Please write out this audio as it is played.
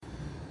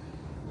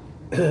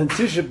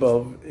Tisha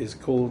B'Av is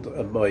called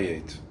a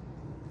Moyed,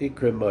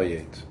 Ikra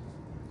Moyed.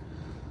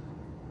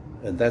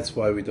 And that's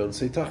why we don't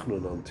say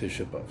Tachnun on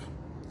Tisha B'Av.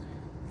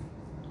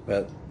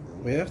 But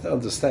we have to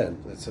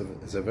understand, it's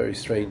a very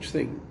strange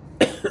thing,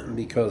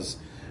 because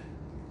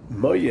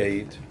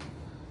Moyed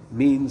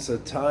means a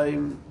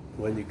time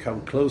when you come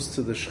close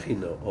to the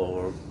Shechina,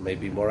 or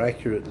maybe more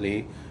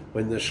accurately,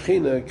 when the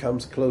Shechina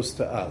comes close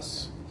to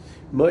us.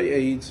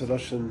 Moyed,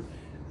 Russian,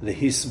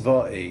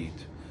 lehisva'ed,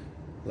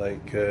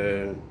 like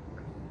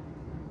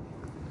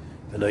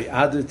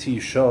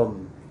v'noyadati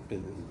sham,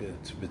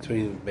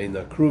 between bein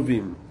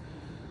akruvim,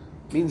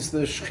 means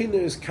the Shechina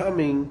is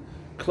coming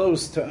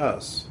close to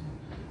us.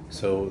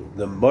 So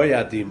the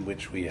Moyadim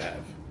which we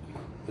have,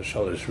 the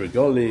Shalosh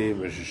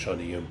Regolim, Rosh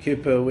Hashanah, Yom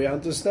Kippur, we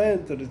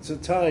understand that it's a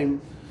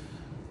time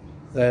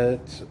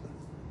that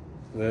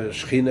the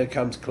Shechina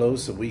comes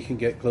close and we can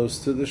get close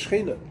to the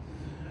Shechina.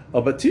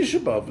 But Tisha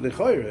B'Av,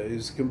 L'choira,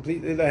 is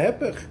completely the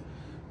hepech.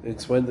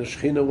 It's when the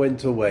Shechina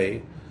went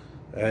away,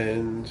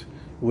 and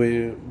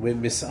we're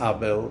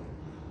misabel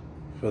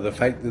for the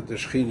fact that the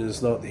Shechina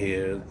is not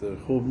here, the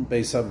Churban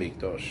Beis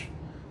HaMikdash.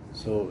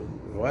 So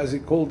why is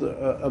it called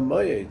a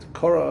Moyed?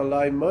 Korah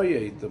Alai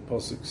Moyed, the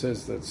Pasuk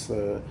says. That's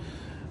the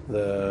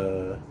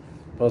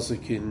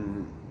Pasuk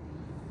in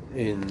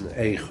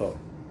Eicha.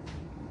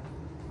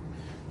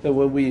 Now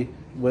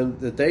when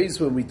the days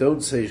when we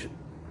don't say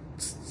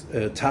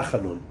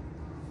Tachanun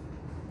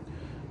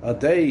are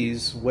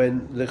days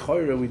when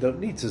L'choira we don't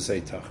need to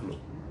say Tachanun.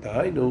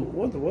 I know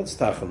what's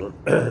Tachanun.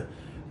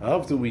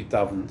 After we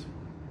davened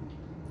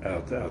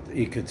out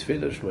Ikar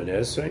Tefillah Shmoneh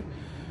Esrei,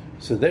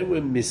 so then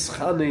we're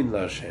mischanin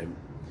L'Hashem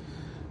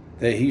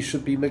that He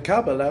should be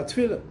mekabel our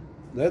tefillah.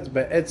 That's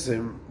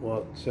be'etzim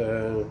what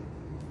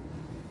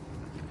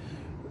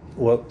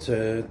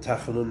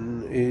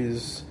Tachanun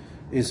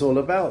is all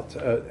about.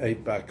 A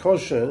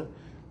bakosha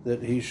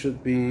that He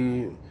should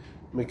be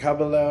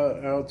mekabel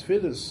our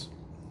tefillahs.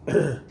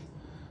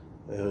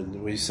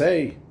 And we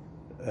say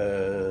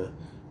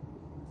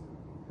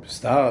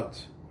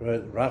start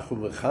right,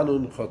 Rachum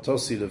v'chanun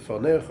chotosi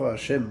lefonecho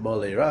Hashem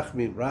molei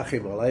rachmim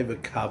rachim alei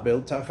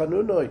v'kabel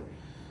tachanunoi.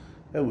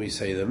 And we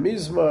say the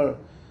Mizmar,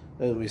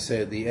 and we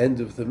say at the end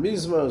of the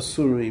Mizmar,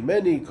 Suri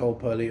meni kol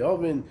pali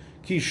ovin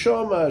ki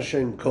shoma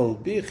Hashem kol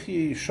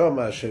bichi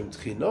shoma Hashem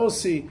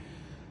tchinosi.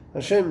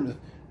 Hashem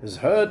has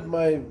heard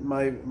my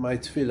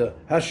tefillah.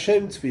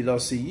 Hashem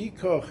tefillasi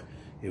yikoch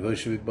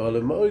yivoshu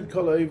v'balem moed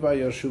kol oivai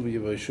yashuv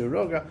yivoshu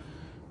roga.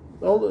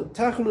 All the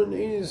Tachanun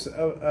is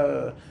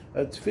a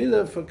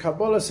tefillah for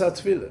Kabbalas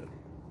HaTefillah.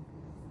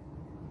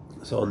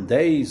 So on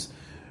days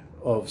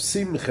of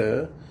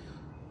Simcha,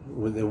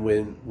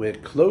 when we're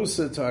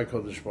closer to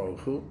HaKadosh Baruch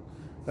Hu,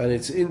 and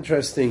it's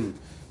interesting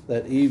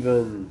that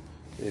even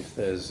if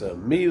there's a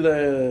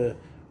Milah,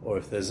 or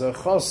if there's a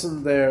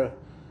Chosen there,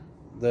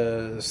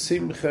 the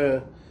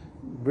Simcha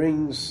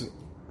brings,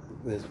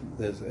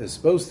 there's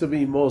supposed to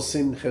be more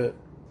Simcha,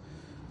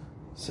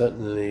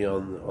 certainly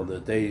on the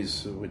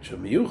days which are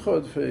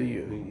miyuchad for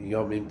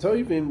Yomim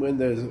Tovim, when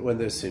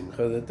there's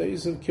Simcha, the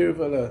days of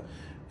Kirva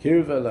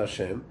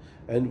Hashem,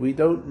 and we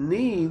don't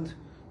need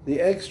the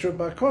extra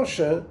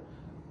bakosha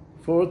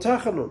for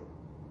Tachanun.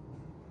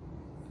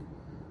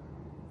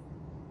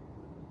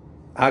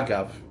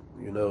 Agav,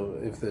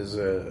 if there's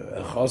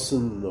a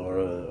chosen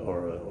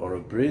or a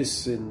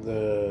bris in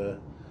the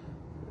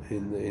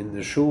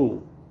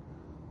shul,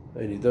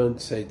 and you don't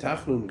say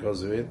Tachanun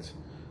because of it,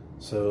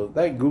 so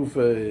that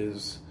gufa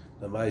is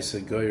the Maisa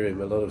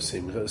Goyrim, a lot of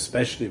Simcha,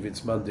 especially if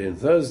it's Monday and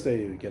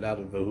Thursday, you get out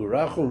of Vahu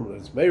Rachum,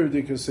 it's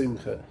Meridika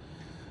Simcha.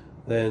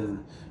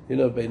 Then,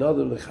 Bein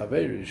Adam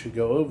Lechaver, you should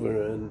go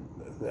over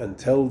and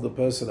tell the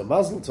person a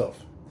Mazel Tov.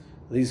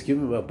 At least give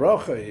him a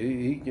bracha.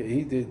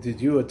 He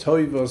did you a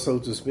toiva, so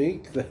to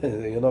speak.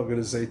 You're not going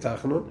to say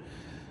Tachanun.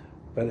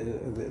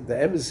 But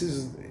the emphasis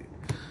is,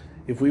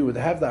 if we would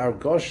have the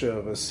argosha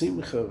of a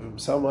Simcha from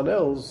someone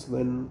else,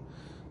 then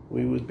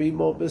we would be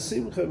more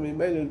besimcha, we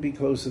may be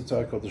closer to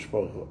HaKadosh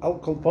Baruch Hu. Al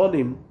Kol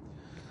Ponim,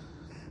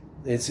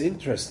 it's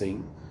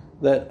interesting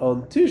that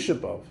on Tisha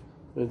B'Av,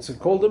 it's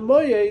called a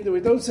Moyed, we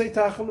don't say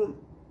Tachanun.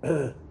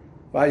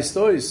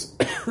 Vaistois,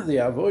 the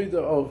avodah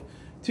of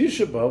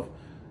Tisha B'Av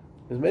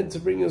is meant to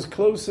bring us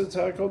closer to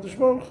HaKadosh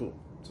Baruch Hu.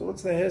 So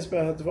what's the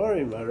Hezbah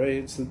HaDvarim?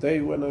 It's the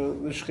day when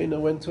the Shechina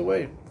went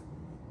away.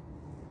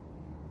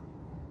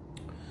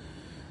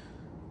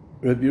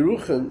 Rabbi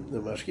Yerucham, the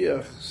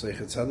Mashgiach,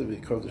 Seichet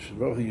Tzaddik V'Kodesh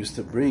Baruch Hu, used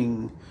to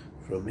bring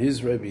from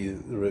his Rabbi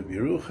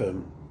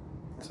Yerucham,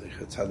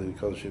 Seichet Tzaddik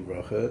V'Kodesh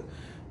Baruch Hu,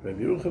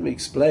 Rabbi Yerucham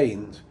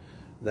explained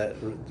that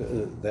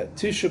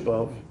Tisha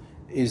B'Av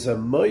is a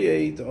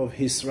moyed of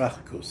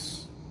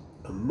hisrachkus,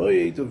 a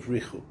moyed of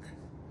richuk.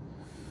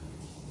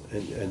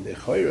 And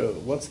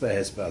what's the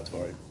Hezbah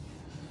Dvarim?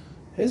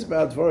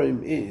 Hezbah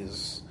Dvarim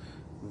is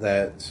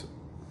that,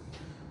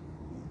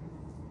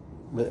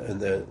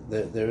 and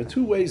there are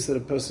two ways that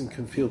a person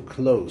can feel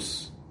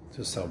close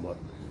to someone.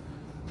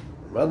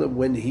 Rather,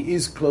 when he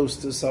is close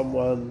to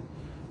someone,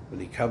 when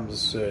he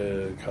comes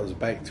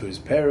back to his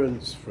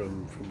parents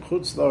from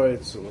Chutz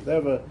La'aretz or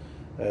whatever,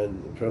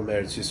 and from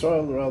Eretz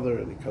Yisrael rather,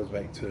 and he comes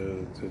back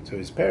to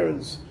his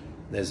parents.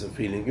 There's a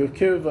feeling of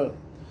kirva,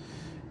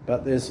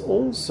 but there's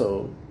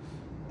also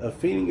a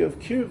feeling of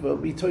kirva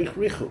mitoich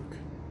richuk.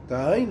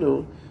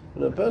 Dahainu,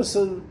 when a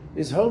person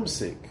is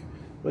homesick,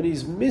 when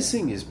he's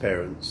missing his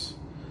parents,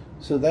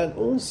 so that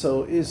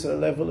also is a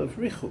level of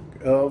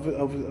richuk, of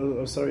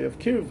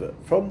kirva.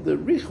 From the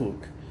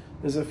richuk,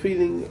 there's a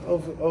feeling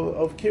of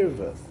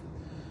kirva.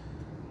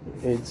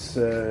 It's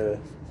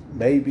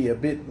maybe a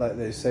bit like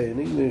they say in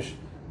English,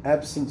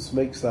 absence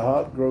makes the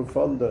heart grow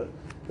fonder.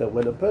 That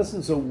when a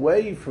person's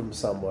away from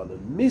someone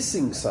and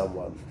missing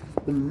someone,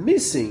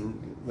 missing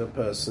the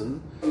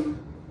person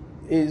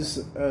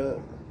is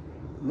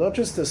not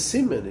just a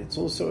siman, it's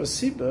also a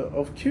sibah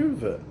of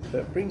kirva,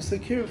 that brings the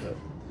kirva.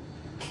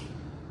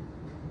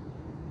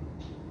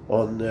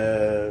 On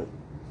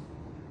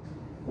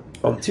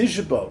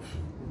Tisha B'Av,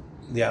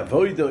 the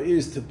avodah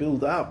is to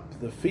build up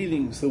the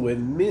feelings that we're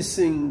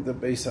missing the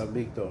Beis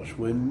HaMikdash,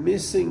 we're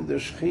missing the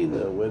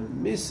Shechina, we're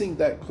missing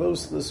that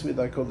closeness with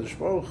HaKadosh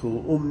Baruch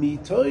Hu,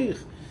 mitoich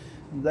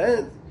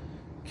that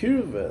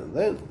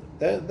kirva,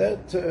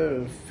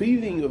 that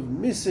feeling of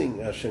missing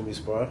Hashem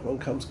Yisbarach, one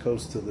can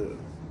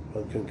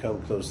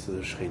come close to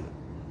the Shechina.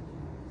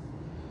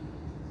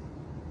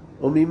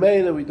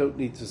 Mimela, we don't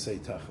need to say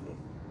Tachanun,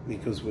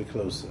 because we're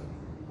closer.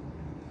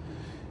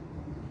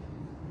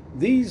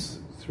 These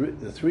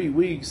the 3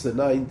 weeks, the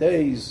 9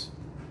 days,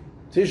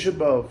 Tisha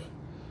B'Av,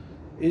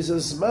 is a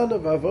zman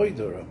of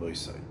avodah, Rabbi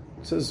say.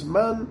 It's a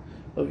zman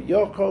of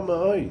yakom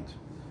ha'od.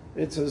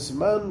 It's a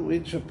zman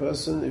which a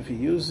person, if he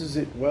uses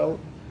it well,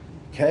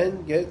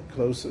 can get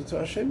closer to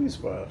Hashem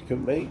Yisbarach,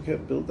 can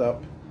build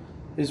up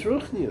his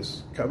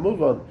ruchnius.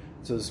 Kamuvan,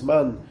 it's a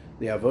zman,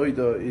 the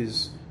avodah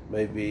is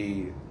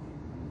maybe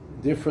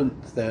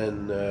different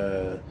than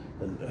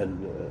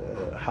and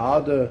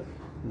harder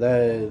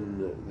than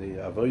the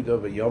avodah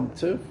of a Yom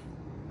Tov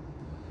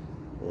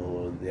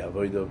or the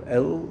avodah of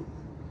El,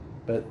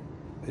 but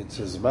it's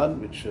a zman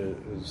which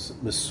is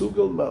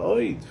mesugal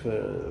ma'oid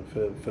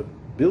for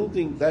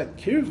building that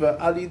kirva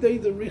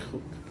alidei the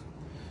richuk.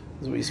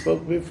 As we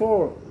spoke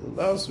before,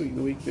 last week,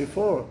 the week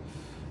before,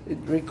 it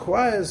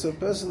requires a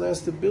person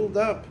has to build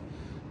up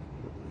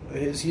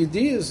his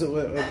ideas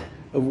of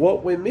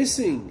what we're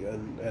missing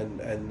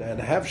and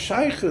have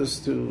shaykhs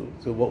to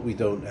what we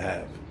don't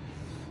have.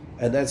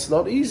 And that's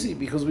not easy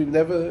because we've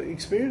never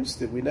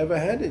experienced it. We never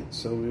had it.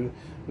 So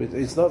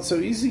it's not so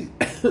easy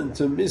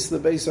to miss the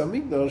Beis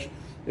HaMikdash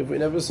if we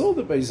never saw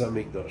the Beis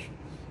HaMikdash.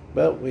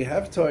 But we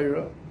have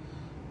Torah,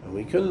 and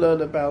we can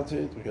learn about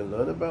it. We can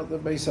learn about the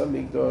Beis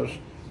HaMikdash,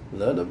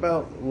 learn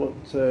about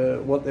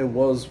what there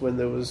was when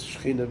there was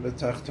Shechina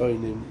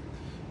v'Tachtonim,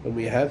 when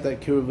we had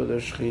that Kirva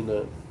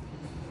Shechina.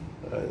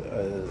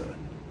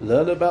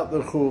 Learn about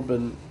the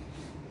Churban,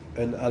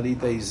 and Ali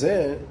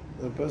Deizeh,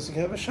 the person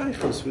can have a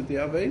shaykhus with the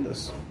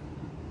Avelis.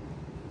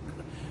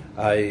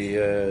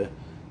 I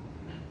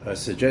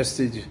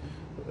suggested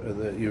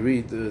that you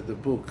read the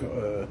book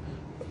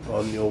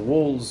On Your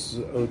Walls,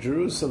 O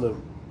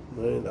Jerusalem,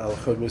 Al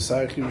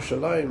Chomisach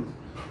Yerushalayim.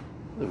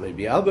 There may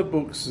be other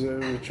books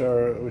which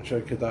are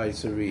kedai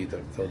to read.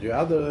 I told you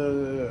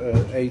other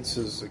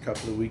eitzes a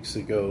couple of weeks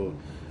ago,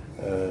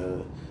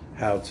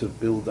 how to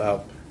build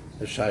up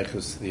the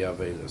shaykhus to the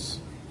Avelis.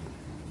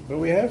 But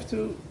we have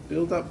to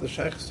build up the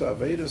shaykhs to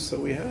Avedus, so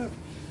we have.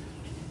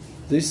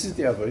 This is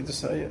the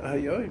Avedus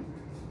Hayoim.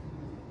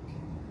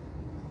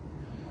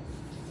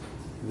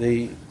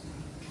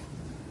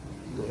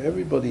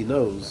 Everybody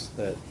knows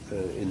that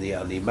in the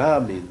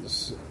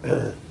Animamins,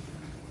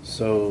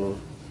 so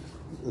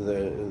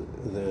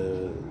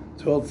the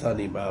 12th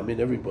Animamin,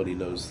 everybody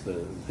knows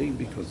the thing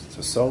because it's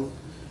a song.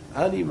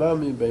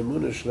 Animamin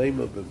be'emunah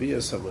shleima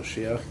b'bias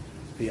HaMashiach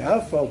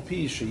v'af al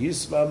pi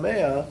sheyisma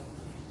mea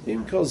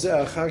Im kol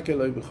zeh achar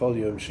keloi b'chol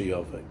yom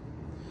sheyovei.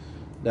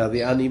 Now the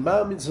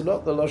Animamins are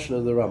not the Lashon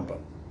of the Rambam.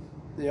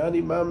 The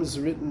Animam is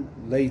written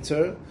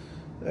later,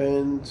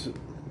 and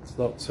it's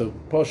not so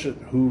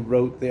poshet who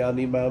wrote the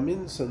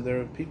Animamins, and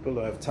there are people who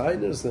have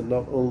tainas, and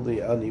not all the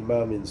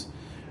Animamins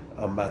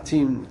are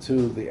matim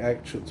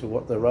to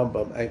what the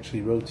Rambam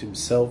actually wrote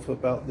himself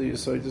about the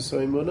Yesodus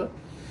HaEmunah.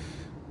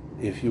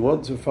 If you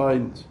want to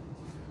find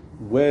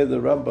where the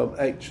Rambam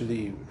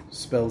actually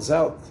spells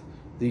out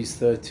these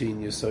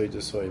 13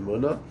 Yesodus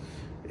HaEmunah,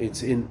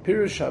 it's in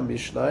Pirush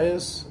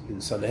HaMishnayos,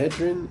 in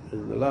Sanhedrin,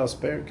 in the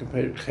last parak,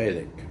 Perik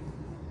Chelek.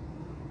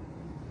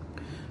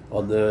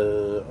 On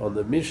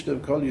the Mishnah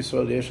of Kol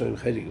Yisrael Yesh Lahem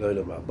Chelik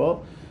L'Olam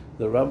Haba,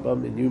 the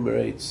Rambam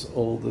enumerates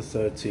all the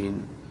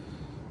 13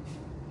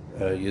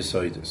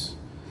 Yesodus.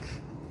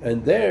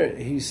 And there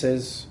he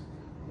says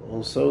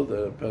also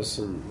the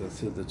person,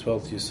 the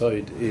 12th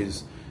Yesod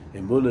is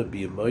Emunah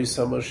b'Yemois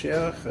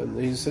HaMashiach, and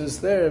he says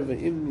there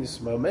V'im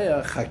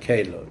Yismamea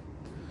Chakelo.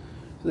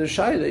 So the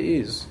shaila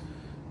is,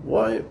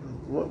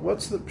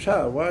 what's the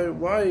pshat?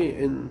 Why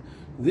in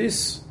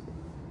this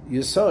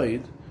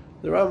Yesod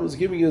the Rambam was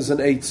giving us an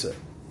eitzah?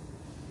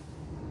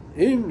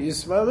 Im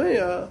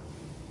Yismamea,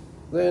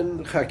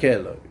 then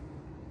Chakelo.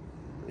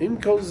 Im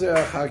Kol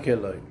Zeh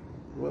Chakelo.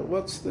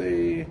 What's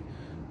the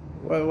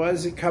why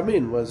does it come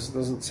in? Well, it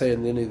doesn't say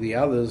in any of the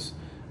others.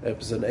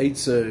 It's an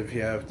Eitzah if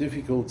you have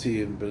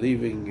difficulty in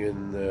believing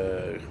in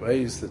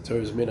ways the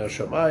Torah is min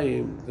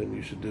hashamayim, then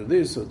you should do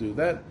this or do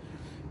that.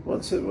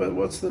 What's the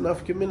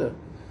nafka?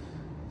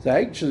 So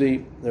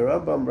actually, the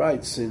Rambam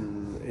writes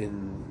in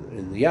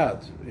the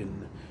Yad,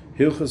 in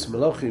Hilchos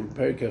Melachim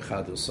Perek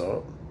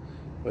Echad,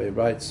 where he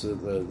writes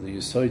the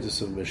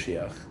Yesodus of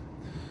Mashiach,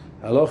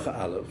 Halacha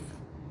Aleph.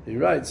 He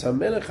writes,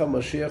 HaMelech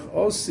HaMashiach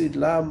osid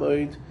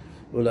la'amoid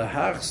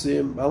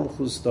u'lahachzim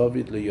Malchus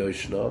David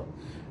leYoshna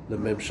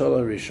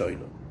leMemshala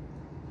Rishona.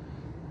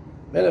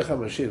 Melech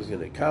HaMashiach is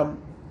going to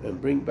come and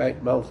bring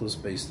back Malchus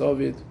Beis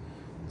David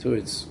to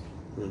its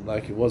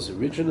like it was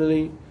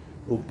originally.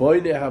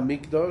 U'boineh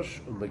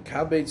HaMikdash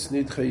u'mekabetz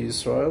Nidchei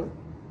Yisrael,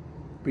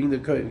 bring the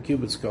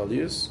kibbutz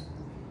Golius.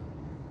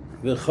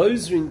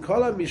 V'chozrin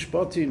kol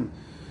HaMishpatim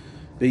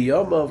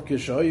b'yomav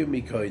k'shayu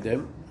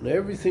mikoydem, and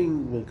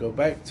everything will go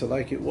back to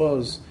like it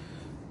was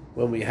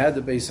when we had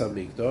the Beis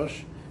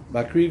HaMikdash.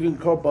 Makrivim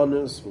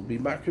korbanos will be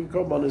makriv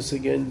korbanos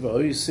again.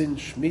 V'oisin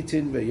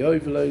shmitin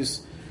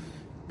v'yovelos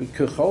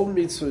b'kechol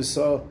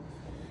mitzvah.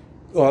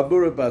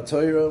 Ohabura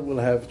B'Torah will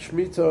have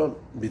Shmita,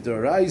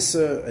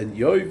 B'Doraisa, and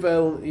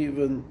Yovel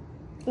even,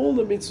 all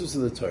the mitzvahs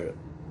of the Torah.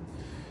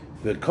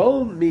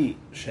 V'kol mi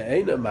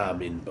she'ena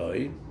ma'amin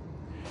boi,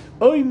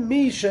 oy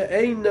mi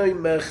she'ena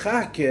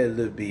mechake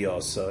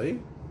lebiyosoi,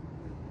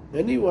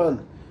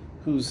 anyone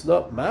who's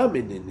not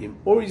ma'amin in him,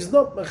 or he's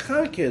not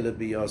mechake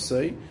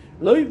lebiyosoi,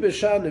 loy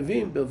b'sha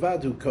nevim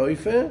bilvad hu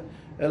koifer,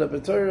 ela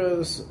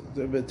b'Torah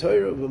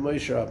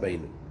v'Moshe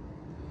Rabbeinu.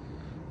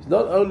 He's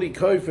not only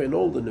koifer in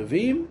all the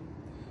nevim,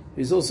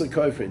 he's also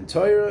kofer in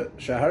Torah.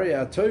 Shahari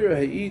HaTorah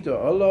Heido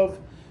Olav.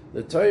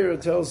 The Torah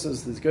tells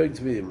us there's going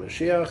to be a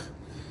Mashiach.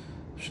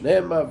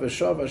 Shneema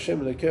v'shav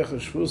Hashem lekecha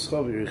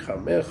shvuscha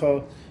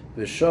v'richamecha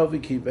v'shav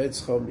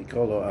v'kibetzcha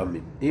mikol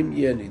ha'amim. Im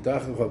yeh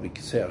nidachacha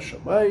v'kisei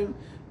hashamayim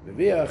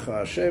v'viacha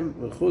Hashem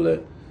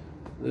v'chule.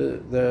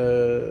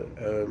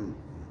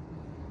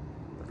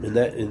 In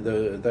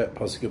that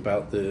pasuk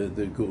about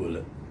the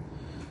Geula.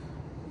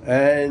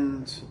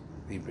 And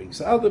he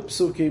brings other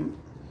psukim,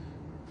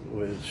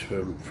 which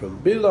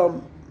from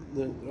Bilam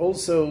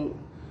also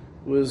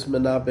was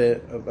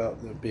menabe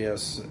about the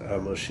Bias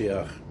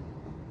HaMoshiach.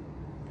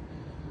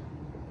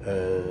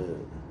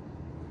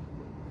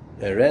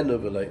 Erenu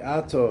v'loi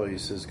ato, he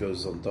says,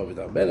 goes on David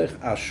HaMelech.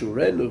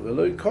 Ashurenu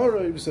v'loi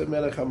koro, he said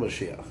Melech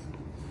HaMoshiach.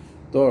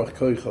 Dorach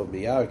koichov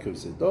miyarkov,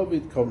 said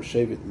David. Kom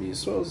shevet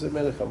miyisrael, said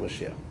Melech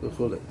HaMoshiach.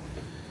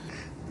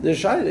 The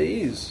shaila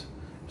is,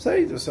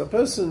 say this, a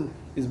person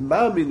is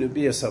ma'amin to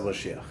Bias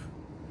HaMoshiach.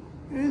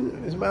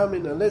 Is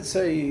ma'amin, and let's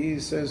say he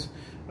says,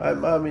 I'm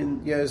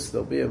ma'amin, yes,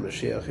 there'll be a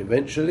Mashiach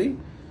eventually,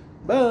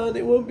 but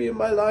it won't be in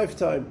my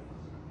lifetime.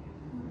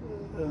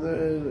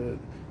 It'll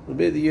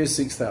be the year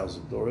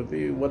 6000, or it'll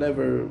be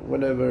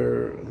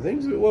whenever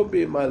things, it won't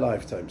be in my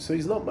lifetime. So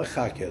he's not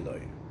machake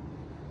eloi.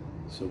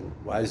 So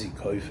why is he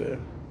kofer?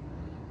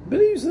 He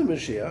believes in the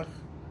Mashiach,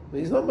 but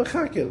he's not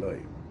machake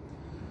eloi.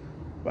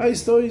 By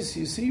stories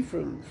you see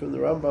from the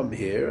Rambam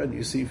here, and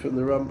you see from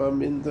the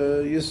Rambam in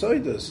the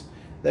Yesodus,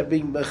 that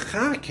being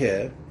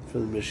mechake for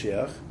the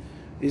Mashiach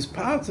is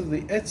part of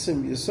the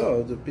etzem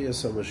yesod of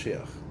Bias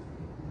HaMashiach.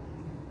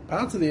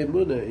 Part of the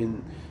emunah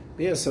in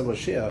Bias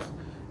HaMashiach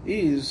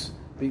is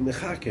being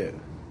mechake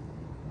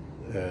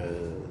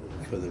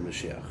for the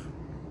Mashiach.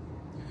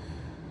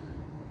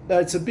 Now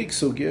it's a big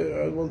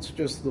sugya. I want to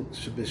just look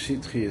to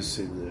Beshitchias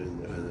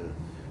in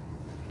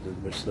the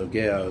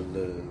Mishnogea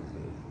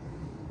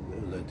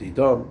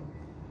L'Didon.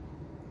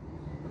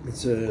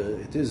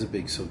 It is a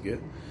big sugya.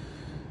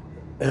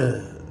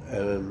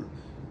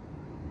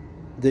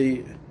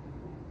 The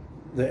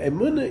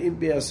emunah in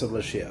Bias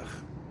HaMashiach.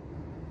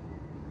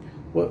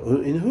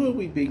 Well, in who are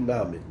we being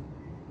ma'amin?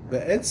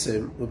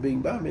 Be'etzem, we're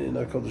being ma'amin in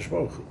HaKadosh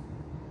Baruch Hu.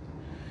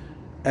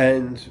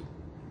 And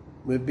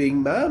we're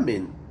being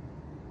ma'amin,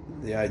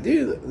 the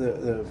idea that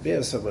the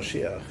Bias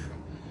HaMashiach,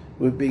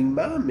 we're being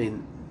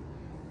ma'amin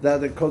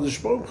that the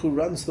HaKadosh Baruch Hu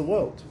runs the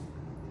world.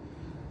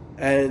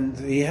 And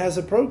he has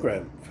a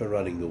program for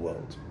running the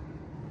world.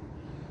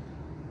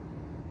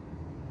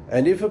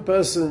 And if a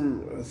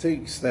person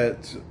thinks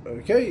that,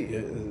 okay,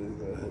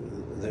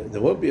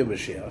 there won't be a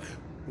Mashiach,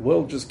 the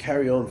world just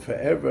carry on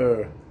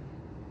forever,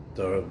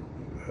 a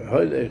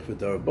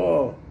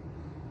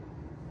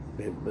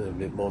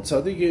bit more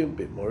tzaddikim, a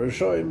bit more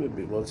rashoim, a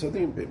bit more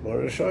tzaddikim, a bit more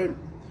rashoim,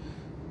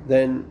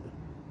 then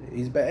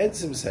he's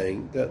be'etzim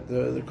saying that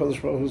the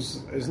Kodesh Baruch Hu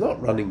is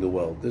not running the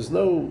world. There's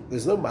no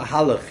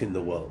mahalach in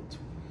the world.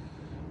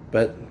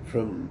 But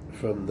from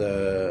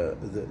the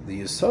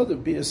Yesod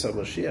of Bias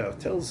HaMashiach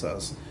tells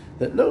us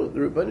that no, the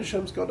Rebbeinu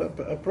Shem's got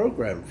a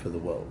program for the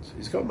world.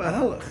 He's got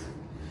mahalach.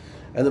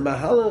 And the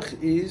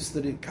mahalach is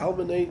that it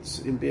culminates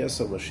in Bias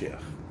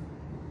HaMashiach.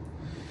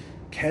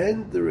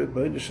 Can the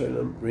Rebbeinu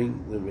Shalom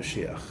bring the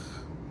Mashiach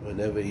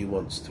whenever he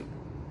wants to?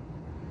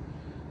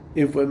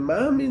 If we're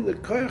ma'amin the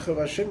koyach of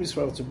Hashem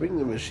Yisrael to bring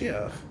the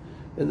Mashiach,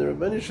 then the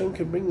Rebbeinu Shalom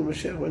can bring the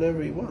Mashiach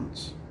whenever he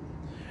wants.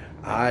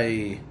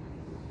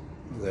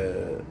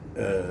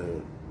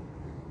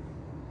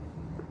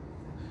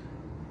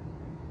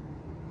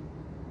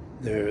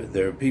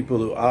 there are people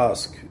who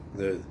ask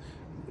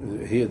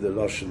here the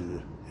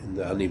Lashon in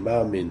the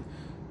Animamin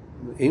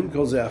im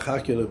kol ze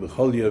achakel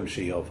b'chol yom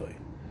sheyavai.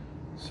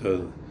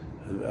 So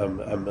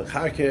I'm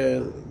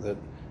mechaker that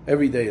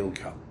every day will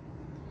come.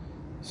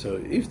 So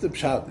if the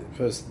pshat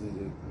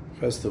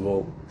first of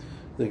all,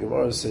 the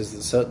Gemara says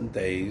that certain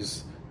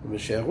days the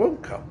Mashiach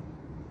won't come.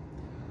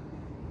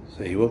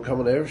 So he will come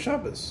on Erev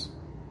Shabbos.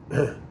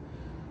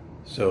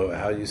 So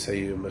how do you say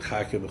you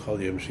mechaker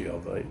b'chol yom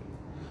sheyavai?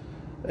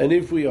 And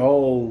if we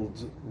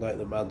hold like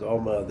the Mad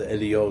Omar, the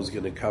Eliyahu is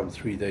going to come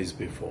 3 days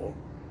before.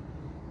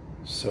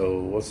 So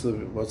what's the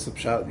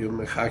pshat? Yom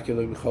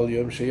mechakel b'chol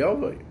yom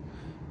sheyavai.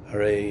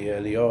 Hooray,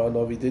 Eliyahu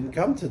Hanavi didn't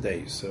come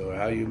today. So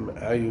how you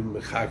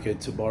mechakel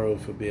tomorrow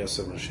for Bias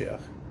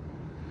Mashiach?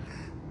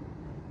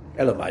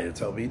 Elamaya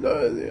tell me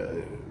no.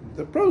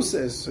 The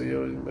process. So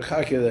your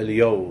mechakel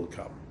Eliyahu will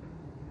come.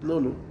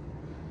 No.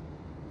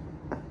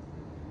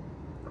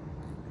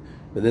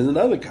 But there's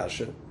another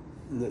kasha.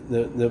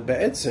 The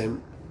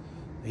Be'etzim,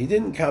 he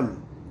didn't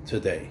come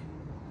today.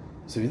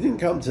 So if he didn't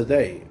come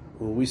today,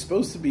 well, we're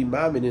supposed to be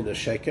mamin in a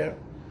sheker.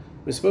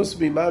 We're supposed to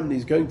be mamin,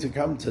 he's going to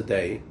come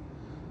today.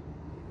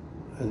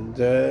 And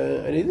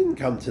he didn't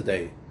come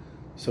today.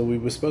 So we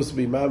were supposed to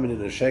be mamin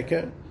in a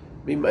sheker.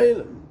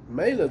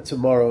 Mela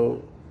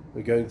tomorrow,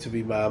 we're going to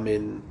be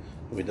mamin,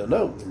 we don't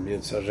know.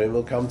 Mitzvah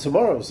will come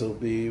tomorrow, so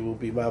we'll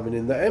be mamin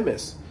in the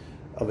emes.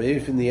 But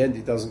if in the end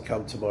he doesn't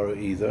come tomorrow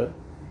either,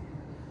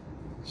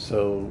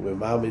 so we're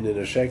mamin in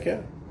a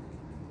sheker.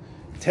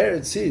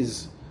 Teretz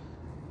is,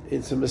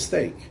 it's a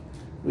mistake.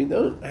 We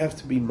don't have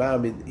to be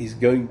mamin, he's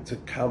going to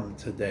come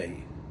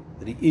today.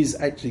 That he is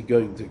actually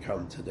going to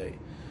come today.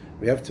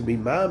 We have to be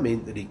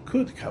mamin that he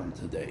could come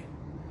today.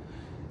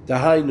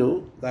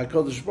 Dahainu, the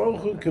HaKadosh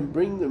Baruch Hu can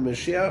bring the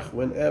Mashiach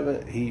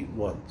whenever he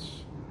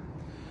wants.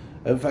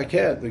 And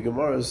Fakir, the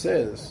Gemara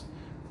says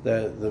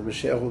that the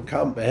Mashiach will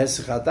come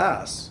behesach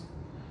hadas.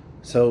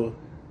 So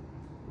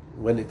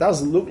when it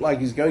doesn't look like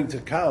he's going to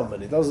come,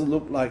 and it doesn't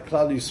look like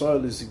Klal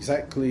Yisrael is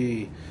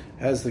exactly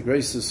has the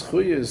grace of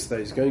Schuyas that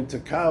he's going to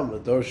come, a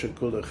Dorsha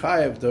Kula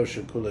Chayev,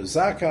 Dorsha Kula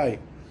Zakai.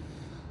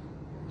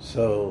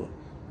 So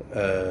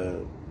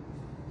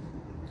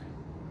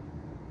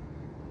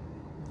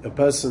a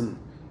person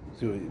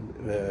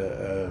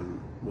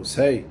will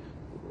say,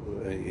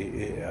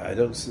 I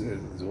don't see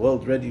the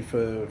world ready for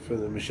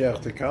the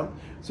Mashiach to come.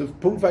 So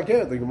Punkt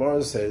Vaker, the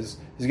Gemara says,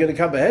 he's going to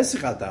come behesach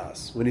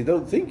hadas. When you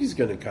don't think he's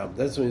going to come,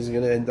 that's when he's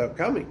going to end up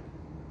coming.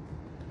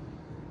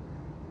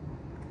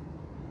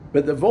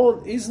 But the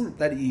Von isn't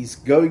that he's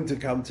going to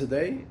come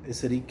today,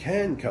 it's that he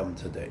can come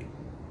today.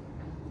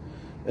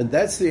 And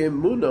that's the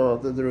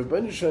emunah that the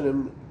Rebbeinu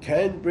Shalom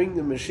can bring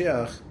the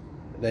Mashiach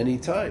at any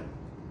time.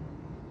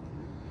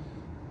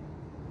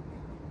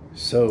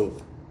 So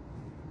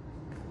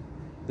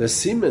the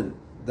siman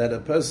that a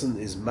person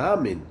is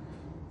mamin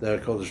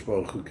that HaKadosh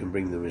Baruch Hu can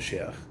bring the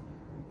Mashiach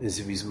is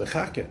if he's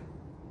mechake.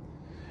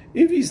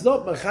 If he's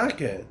not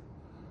mechake,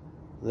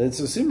 then it's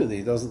a siman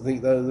he doesn't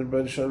think that the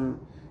Rebbeinu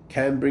Shalom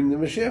can bring the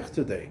Mashiach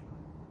today.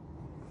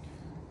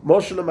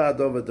 Moshe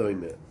L'Ma'adov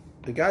Adoyme,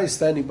 the guy is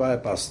standing by a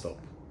bus stop,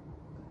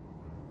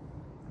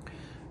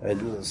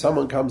 and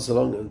someone comes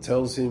along and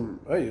tells him,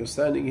 "Oh, you're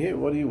standing here.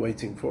 What are you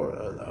waiting for?"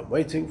 And I'm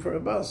waiting for a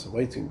bus. I'm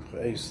waiting for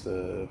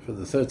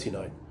the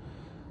 39.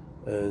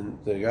 And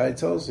the guy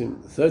tells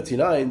him,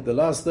 39, the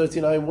last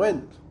 39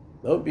 went.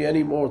 There won't be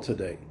any more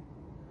today.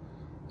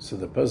 So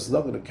the person's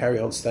not going to carry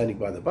on standing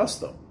by the bus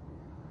stop.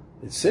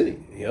 It's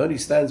silly. He only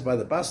stands by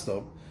the bus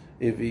stop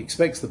if he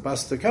expects the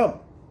bus to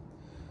come.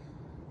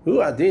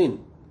 Hu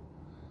adin.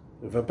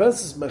 If a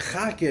person's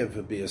mechake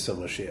for Bias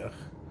Mashiach,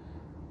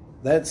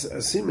 that's a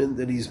siman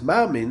that he's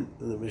mamin,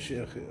 the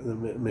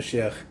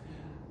Mashiach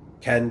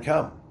can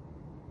come.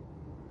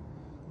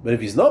 But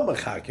if he's not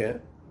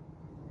mechake,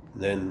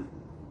 then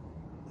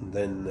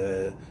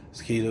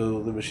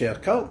Skilu, the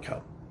Mashiach can't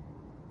come.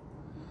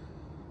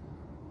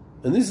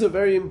 And this is a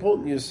very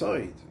important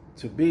yesod,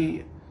 to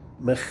be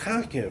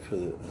mechake for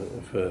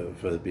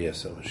the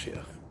Bias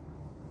Mashiach.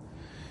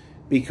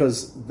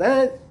 Because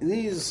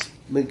these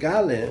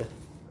megale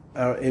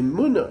are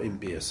emunah in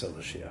Bias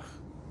Mashiach.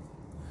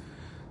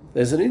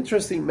 There's an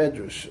interesting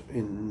medrash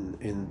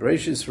in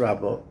Bereishis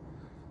Rabbah,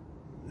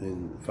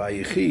 in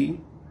Vayichi,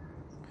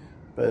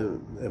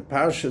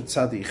 Parshat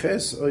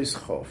Tzadiches Ois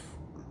Chof.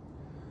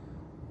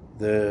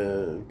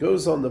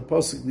 Goes on the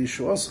pasuk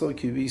Lishuascha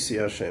Kivisi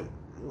Hashem.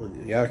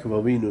 Yaakov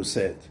Avinu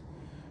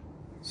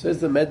says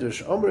the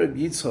medrash, Omer Reb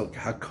Yitzchak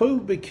Hakol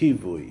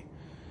bekivui.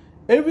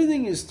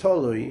 Everything is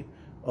tolui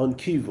on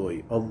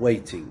kivui, on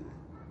waiting,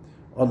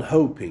 on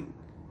hoping.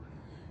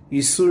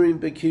 Yisurim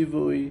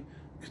bekivui,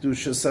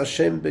 Kedushas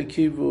Hashem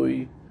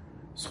bekivui,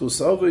 Schus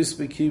Avos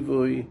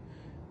bekivui,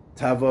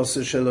 Tavos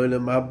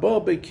Sheloilem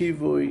Haba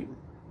bekivui.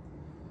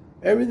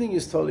 Everything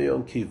is totally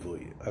on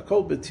kivui.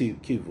 Akol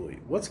kivui.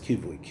 What's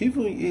kivui?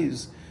 Kivui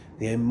is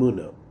the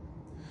emunah.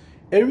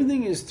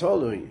 Everything is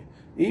totally,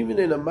 even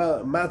in a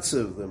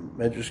matzav, the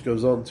Medrash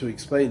goes on to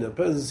explain, a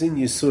person's in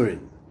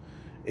Yisurin.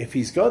 If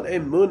he's got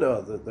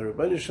emunah that the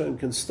Rebbeinu Shalom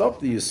can stop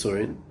the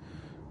Yisurin,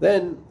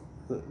 then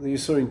the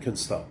Yisurim can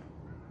stop.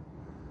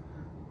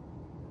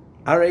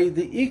 Are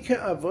the Ika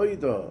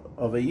Avoida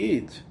of a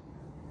Yid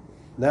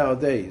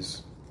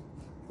nowadays,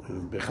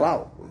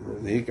 Bichlal,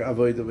 the Ika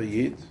Avoida of a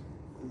Yid,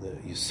 the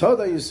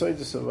Yisoda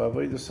Yisoidus of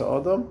Avoida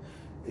Sa'adam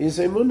is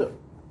Emunah.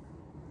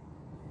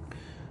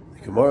 The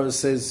Gemara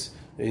says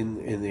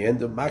in the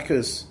end of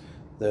Makkos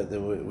that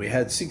we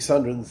had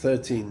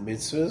 613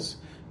 mitzvahs,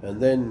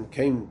 and then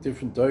came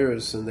different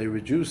doyers and they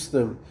reduced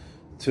them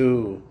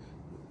to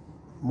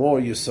more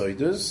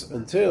Yisoidas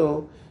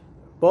until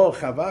Bo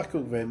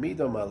Chavakuk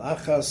ve'mido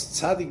malachas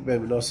tzadik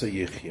be'minosa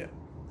yichya.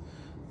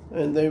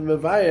 And they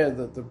mevaya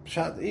that the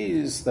pshat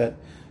is that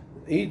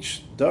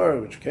each dar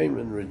which came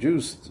and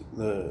reduced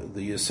the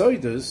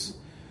Yisoidas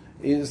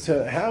is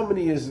to how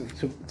many is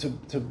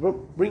to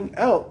bring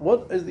out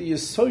what is the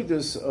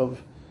Yisoidas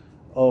of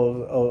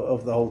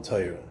the whole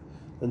Torah.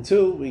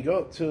 Until we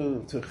got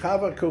to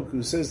Chavakuk,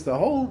 who says the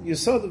whole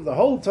Yisod of the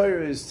whole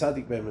Torah is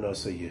tzadik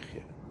be'minosa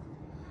yichya.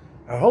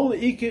 Our whole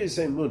Ika is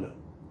emunah.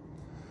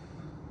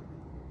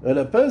 When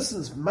a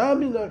person's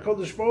mamin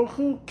HaKadosh Baruch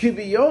Hu,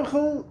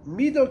 kiviyochel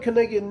mido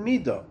keneged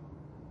mido,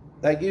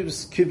 that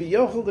gives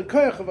kiviyochel the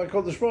koyach of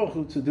HaKadosh Baruch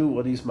Hu to do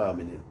what he's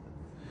mamin in.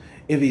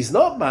 If he's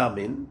not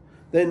mamin,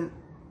 then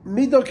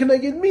mido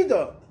keneged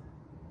mido.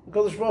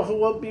 HaKadosh Baruch Hu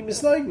won't be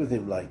misnaig with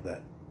him like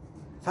that.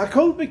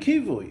 Hakol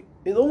bekivui.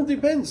 It all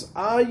depends.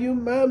 Are you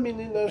mamin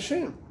in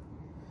Hashem?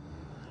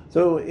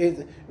 So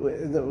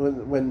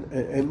when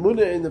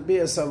emunah in the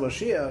Bias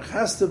HaMashiach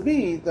has to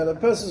be that a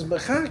person's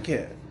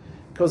mechakeh.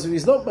 Because if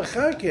he's not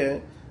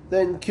mechakeh,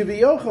 then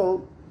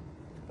kiviyochel,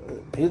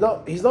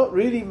 he's not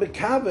really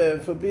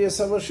mekaveh for Bias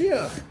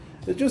HaMashiach.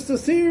 It's just a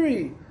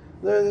theory.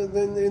 Then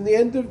in the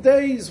end of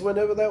days,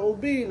 whenever that will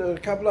be, in a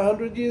couple of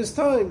 100 years'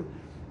 time,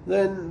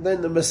 then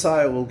the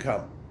Messiah will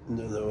come.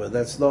 No,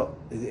 that's not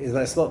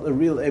the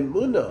real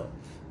emunah.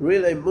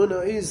 Real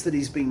emunah is that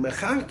he's being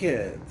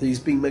mechakeh, that he's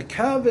being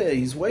mekaveh,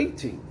 he's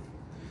waiting.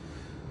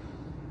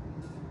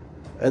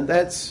 And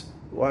that's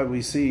why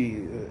we see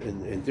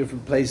in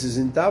different places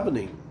in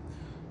davening,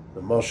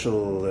 the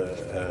marshal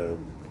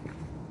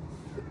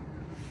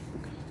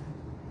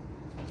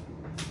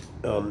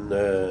on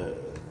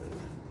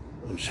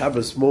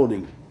Shabbos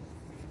morning,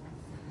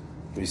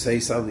 we say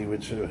something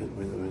which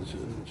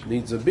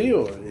needs a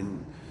biur.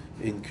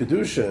 In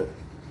Kedusha,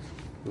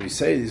 we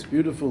say this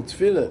beautiful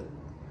tefillah,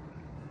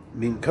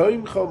 Min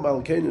koimcha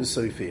malkeinu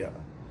sofia,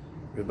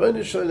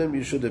 Rebbeinu Shalom,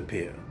 you should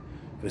appear,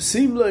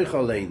 V'sim loich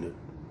aleinu,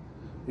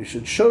 you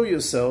should show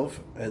yourself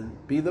and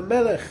be the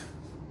melech.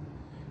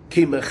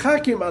 Ki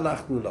mechakim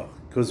anachnu lach,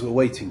 because we're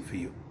waiting for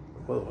you.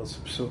 Well, what's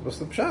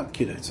the pshat?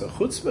 Kid, it's a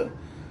chutzpah.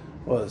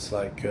 Well, it's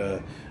like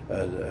a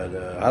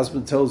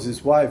husband tells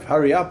his wife,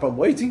 "Hurry up, I'm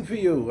waiting for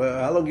you.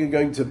 How long are you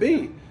going to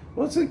be?"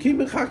 What's the ki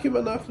mechakim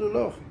anachnu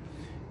lach?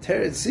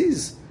 Teretz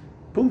is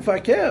pum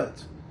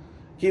fakert.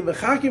 Ki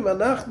mechakim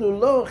anachnu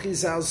lach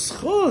is our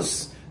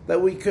schus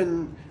that we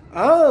can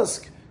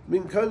ask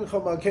min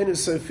koimcha malkeinu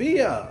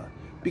sofia.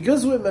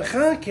 Because we're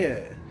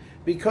mechakeh,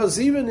 because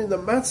even in the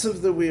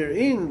matzav that we're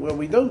in, where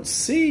we don't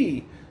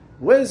see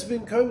where's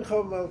bin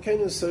koimcha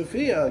malkeinu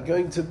Sophia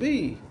going to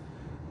be,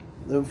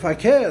 the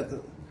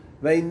fakir,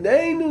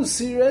 veinenu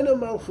sirena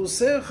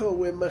malchusecha,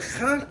 we're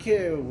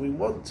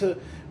mechakeh,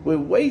 we're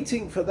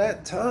waiting for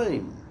that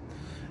time,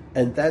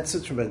 and that's a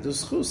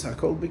tremendous chus,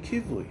 hakol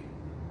bekivui.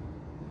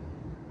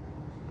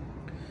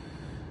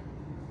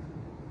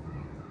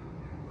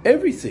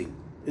 Everything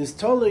is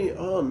totally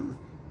on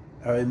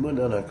our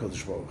emunah on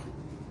HaKadosh Baruch Hu.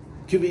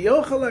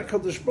 Kiviyochel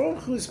HaKadosh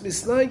Baruch Hu is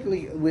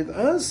misnaigli with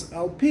us,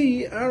 al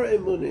pi our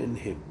emunah in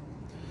Him.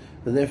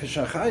 The Nefesh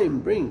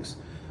HaChaim brings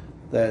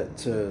that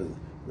the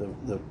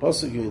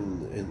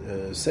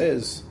pasuk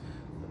says,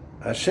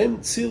 Hashem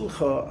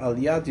tzilcha al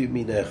yad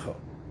yaminecha.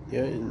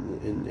 Yeah,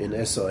 in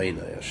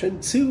Eso'ena. Hashem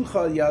tzilcha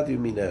al yad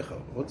yaminecha.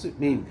 What does it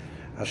mean?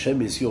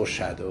 Hashem is your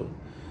shadow.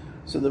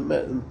 So the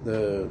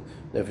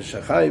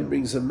Nefesh HaChaim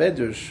brings a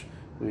medrash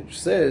which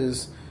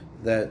says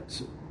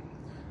that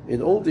it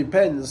all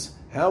depends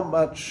how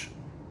much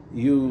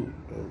you,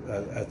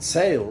 a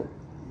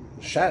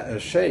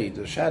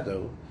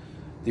shadow,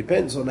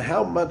 depends on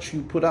how much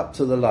you put up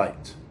to the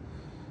light.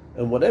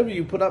 And whatever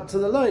you put up to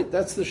the light,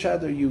 that's the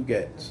shadow you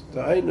get.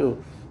 So I know,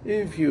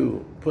 if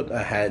you put a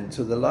hand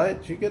to the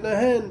light, you get a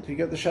hand, you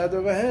get the shadow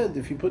of a hand.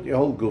 If you put your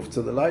whole goof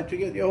to the light, you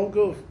get your whole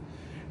goof.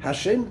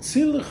 Hashem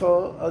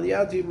tzilcha al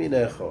yad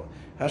yaminecha.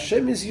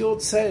 Hashem is your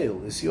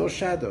tzeil, is your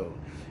shadow.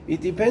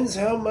 It depends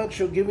how much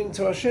you're giving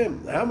to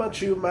Hashem, how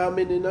much you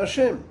ma'amin in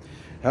Hashem.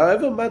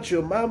 However much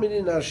you're ma'amin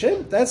in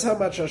Hashem, that's how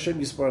much Hashem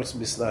Yisparach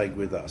misnaig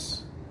with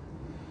us.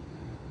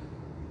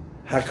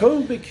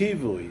 Hakol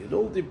bekivui, it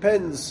all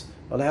depends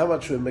on how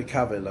much we're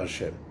mekavel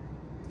Hashem.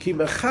 Ki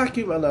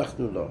mechakim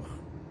anachnu loch.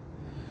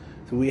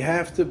 So we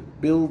have to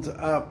build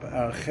up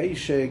our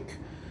cheshek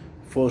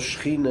for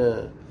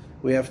Shechina.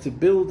 We have to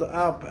build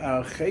up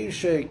our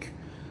cheshek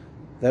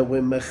that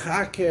we're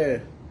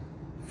mechake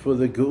for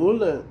the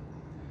Geula.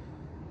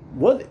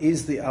 What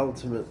is the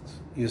ultimate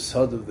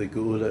yesod of the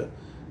Geula?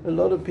 A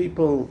lot of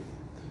people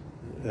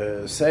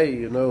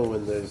say,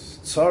 when there's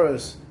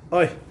tsaras,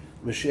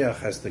 Mashiach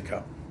has to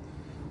come.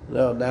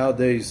 Now,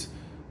 nowadays,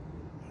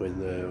 when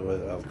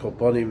Al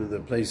Kolponim, in the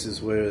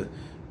places where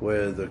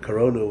the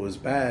corona was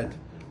bad,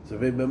 so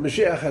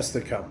Mashiach has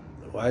to come.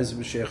 Why does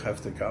Mashiach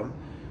have to come?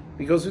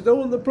 Because we don't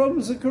want the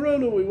problems of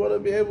corona. We want to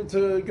be able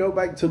to go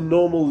back to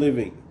normal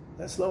living.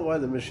 That's not why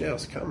the Mashiach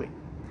is coming.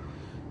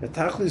 The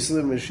Tachlis of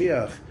the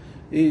Mashiach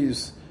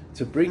is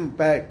to bring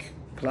back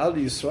Klal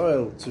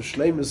Yisrael to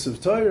Shleimus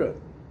of Torah.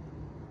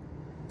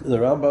 The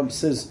Rambam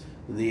says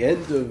in the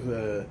end of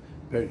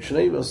Perek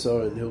Shnei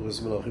Masor in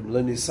Hilchos Melachim,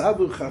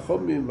 "Lenisavu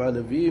Chachomim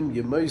v'Anavim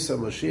Yemois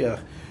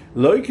HaMashiach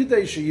lo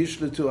kedei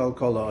sheyishletu al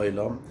kol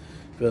ha'olam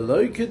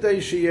v'lo kedei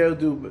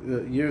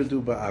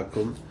sheyirdu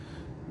ba'akum."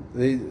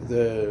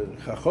 The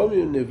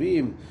Chachomim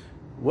Nevi'im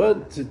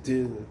weren't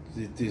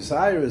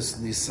desirous,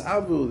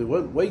 nisavu, they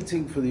weren't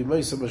waiting for the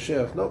Yemois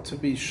HaMashiach not to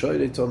be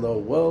shoylet on the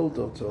world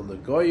or on the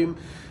goyim.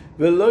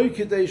 V'lo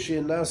kedei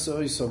sheyenasu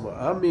oisam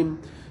ha'amim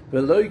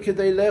v'lo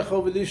kedei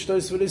lecho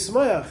v'lishtos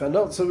v'lismayach, and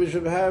not so we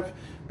should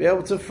be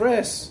able to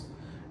fresh.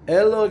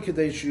 Elo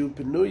kedei sheyu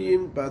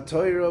penuyim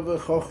b'Torah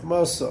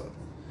v'chochmasa.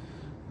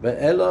 But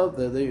Elo,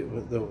 the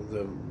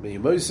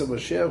Yemois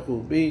HaMashiach will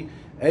be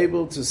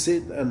able to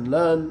sit and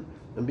learn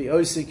and be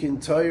osik in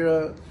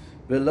Torah.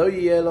 V'lo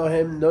yeh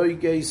lohem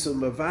noiges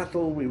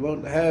u'mevatl. We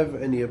won't have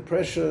any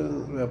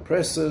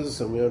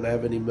oppressors, and we won't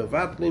have any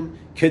mevatlim.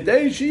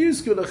 Kedei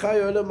sheyizku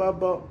l'chai olam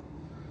haba.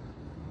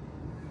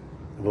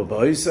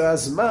 V'ba'isa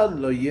azman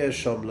lo yeh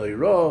sham lo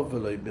rov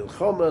v'lo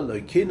milchama lo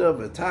kina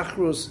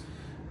v'tachrus.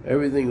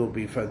 Everything will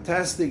be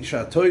fantastic.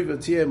 Shatoy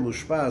v'tiyeh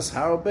mushpa'as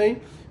harbe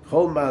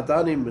chol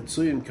ma'adanim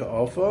mitzuyim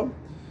ka'ofa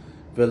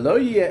v'lo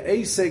yeh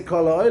eisei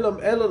kol ha'olam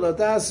elo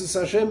ladas es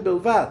Hashem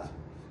bilvad.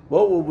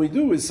 What will we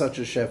do with such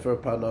a shefer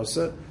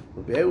parnasa?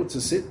 We'll be able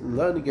to sit and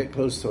learn and get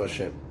close to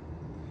Hashem.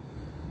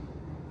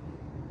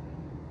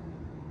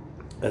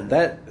 And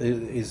that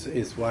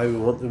is why we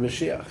want the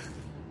Mashiach.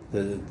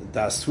 The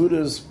Das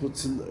Hudas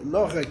puts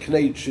noch a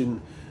knetch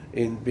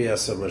in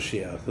Bias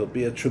HaMashiach. There'll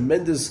be a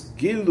tremendous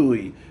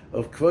gilui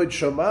of Kvod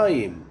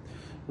Shamayim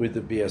with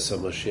the Bias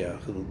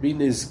HaMashiach. It'll be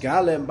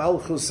Nizgale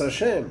Malchus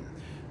Hashem.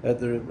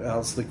 That's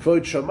the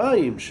Kvod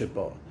Shamayim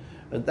Sheba.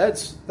 And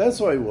that's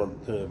why we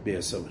want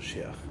Bias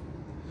HaMashiach.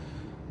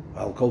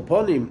 Al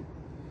Kolponim,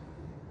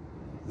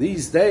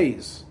 these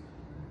days,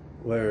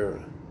 where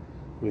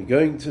we're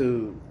going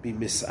to be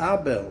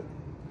misabel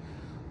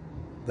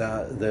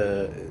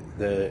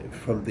the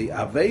from the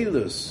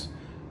avelus,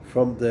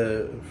 from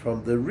the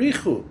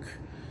richuk,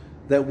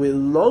 that we're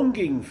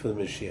longing for the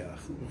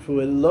Mashiach,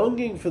 we're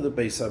longing for the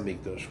Beis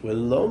Hamikdash, we're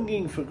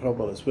longing for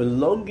Korbanos, we're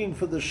longing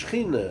for the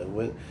Shechina,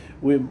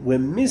 we're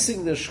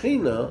missing the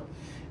Shechina.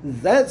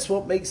 That's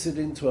what makes it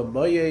into a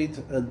moyed,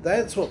 and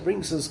that's what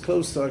brings us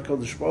close to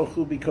HaKadosh Baruch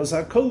Hu, because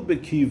HaKol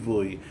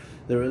B'Kivui,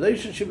 the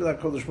relationship with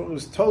HaKadosh Baruch Hu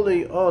is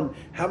totally on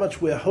how much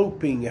we're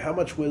hoping, how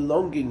much we're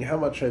longing, how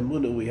much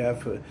emunah we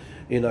have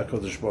in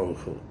HaKadosh Baruch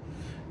Hu.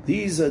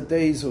 These are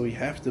days where we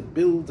have to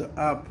build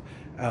up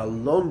our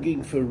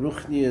longing for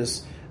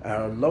Ruchnias,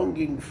 our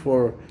longing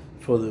for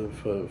the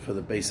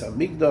Beis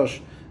Hamikdash,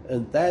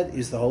 and that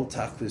is the whole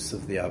tachlis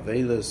of the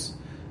Avelis.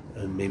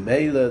 And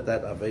Mimela,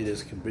 that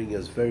Avelis can bring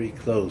us very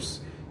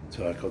close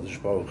to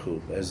HaKadosh Baruch Hu,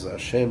 as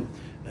Hashem,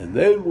 and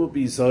then we'll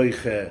be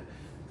Zoiche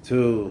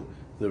to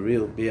the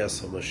real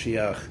Bias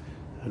HaMashiach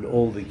and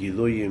all the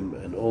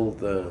Giluyim and all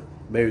the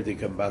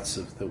Meridik and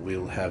Batzav that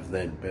we'll have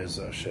then, Bez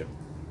Hashem.